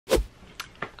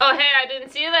Oh hey, I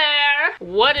didn't see you there.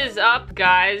 What is up,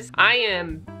 guys? I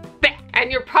am back.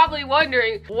 And you're probably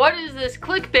wondering, what is this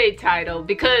clickbait title?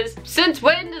 Because since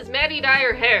when does Maddie dye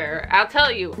her hair? I'll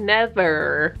tell you,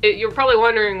 never. You're probably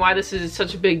wondering why this is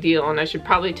such a big deal, and I should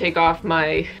probably take off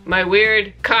my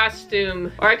weird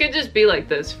costume. Or I could just be like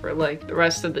this for like the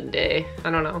rest of the day.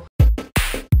 I don't know.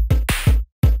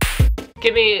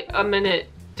 Give me a minute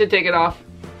to take it off.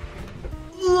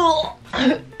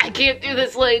 I can't do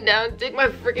this laying down. Take my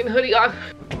freaking hoodie off.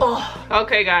 Oh,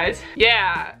 okay guys.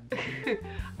 Yeah,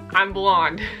 I'm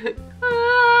blonde.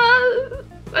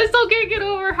 I still can't get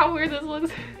over how weird this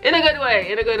looks. In a good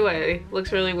way, in a good way.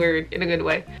 Looks really weird, in a good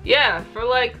way. Yeah, for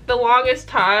like the longest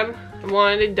time, I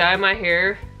wanted to dye my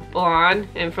hair blonde.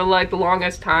 And for like the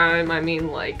longest time, I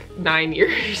mean like 9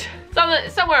 years.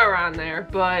 Somewhere around there.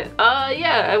 But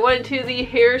yeah, I went to the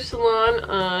hair salon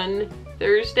on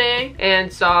Thursday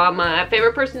and saw my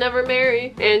favorite person ever,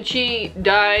 Mary, and she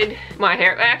dyed my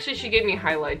hair. Actually, she gave me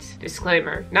highlights.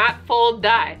 Disclaimer, not full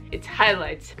dye, it's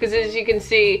highlights. Because as you can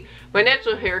see, my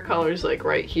natural hair color is like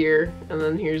right here, and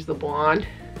then here's the blonde.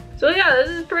 So yeah,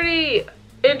 this is pretty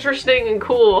interesting and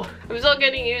cool. I'm still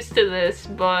getting used to this,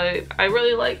 but I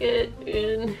really like it,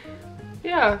 and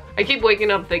yeah. I keep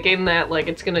waking up thinking that like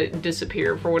it's gonna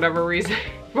disappear for whatever reason.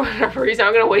 For whatever reason,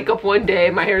 I'm gonna wake up one day,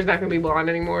 my hair's not gonna be blonde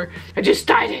anymore. I just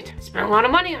dyed it. Spent a lot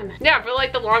of money on it. Yeah, for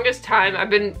like the longest time, I've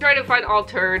been trying to find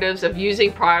alternatives of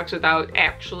using products without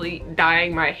actually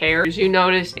dyeing my hair. As you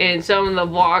noticed in some of the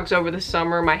vlogs over the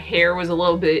summer, my hair was a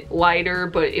little bit lighter,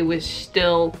 but it was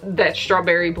still that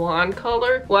strawberry blonde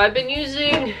color. Well, I've been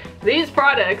using these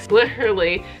products,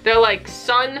 literally. They're like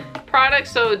sun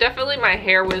products, so definitely my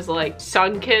hair was like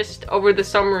sun-kissed over the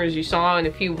summer, as you saw in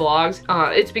a few vlogs.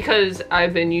 It's because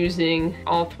I've been using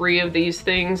all three of these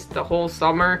things the whole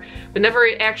summer, but never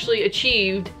actually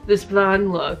achieved this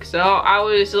blonde look. So I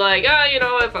was like, oh, you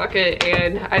know what, fuck it.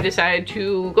 And I decided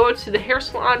to go to the hair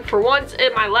salon for once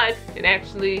in my life and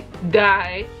actually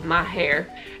dye my hair.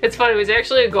 It's funny, it was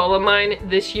actually a goal of mine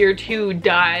this year to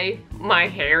dye my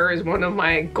hair as one of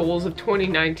my goals of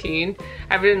 2019.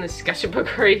 I have it in the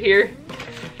sketchbook right here.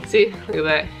 See, look at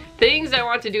that. Things I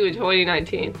want to do in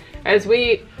 2019. As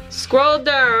we scroll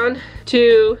down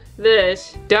to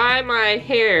this, dye my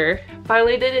hair.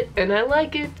 Finally did it and I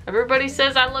like it. Everybody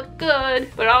says I look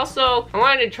good, but also I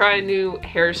wanted to try a new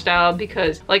hairstyle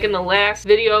because like in the last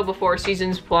video before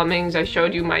Seasons Plumbings, I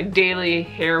showed you my daily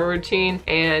hair routine,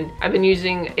 and I've been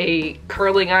using a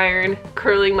curling iron,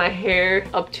 curling my hair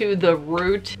up to the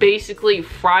root, basically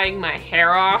frying my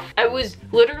hair off. I was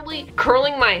literally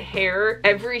curling my hair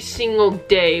every single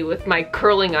day with my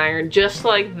curling iron, just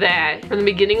like that, from the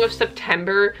beginning of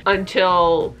September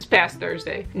until this past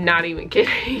Thursday. Not even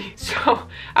kidding. So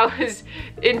I was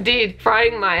indeed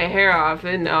frying my hair off,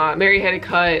 and Mary had to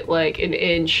cut like an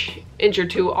inch or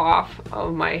two off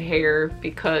of my hair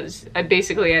because I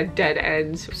basically had dead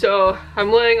ends. So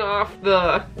I'm laying off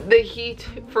the heat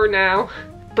for now.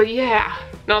 But yeah.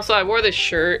 And also I wore this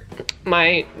shirt,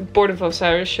 my Board of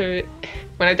Osiris shirt,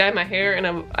 when I dyed my hair,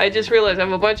 and I just realized I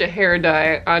have a bunch of hair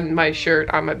dye on my shirt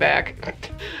on my back.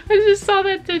 I just saw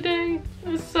that today.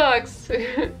 It sucks.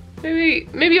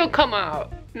 Maybe it'll come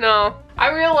out. No,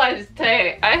 I realized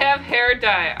today I have hair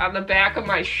dye on the back of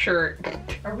my shirt.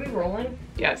 Are we rolling?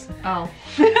 Yes. Oh.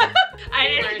 I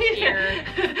didn't hear.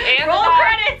 And roll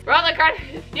credits. Roll the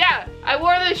credits. Yeah, I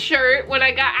wore this shirt when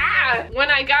I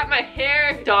got my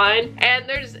hair done, and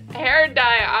there's hair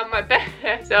dye on my back.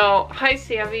 So hi,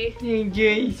 Sammy. Hey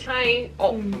guys. Hi.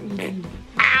 Oh.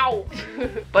 Ow!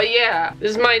 But yeah,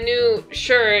 this is my new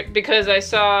shirt because I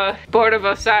saw Board of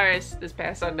Osiris this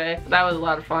past Sunday. That was a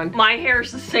lot of fun. My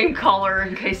hair's the same color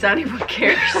in case anyone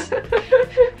cares.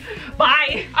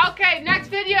 Bye! Okay, next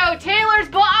video, Taylor's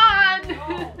blonde!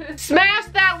 Oh. Smash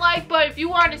that like button if you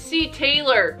want to see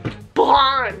Taylor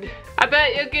blonde. I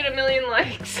bet you'll get 1 million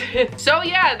likes. So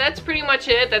yeah, that's pretty much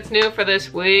it. That's new for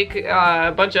this week.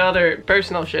 A bunch of other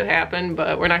personal shit happened,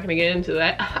 but we're not gonna get into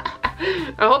that.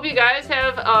 I hope you guys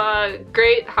have a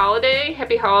great holiday.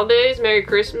 Happy holidays, Merry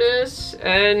Christmas,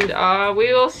 and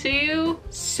we will see you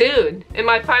soon. In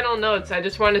my final notes, I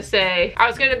just want to say, I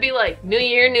was gonna be like, New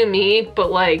Year, New Me,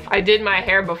 but like, I did my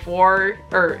hair before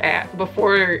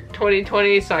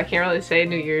 2020, so I can't really say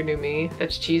New Year, New Me.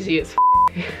 That's cheesy as f.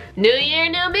 New Year,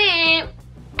 New Me!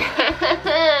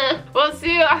 We'll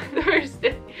see you on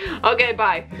Thursday. Okay,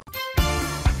 bye.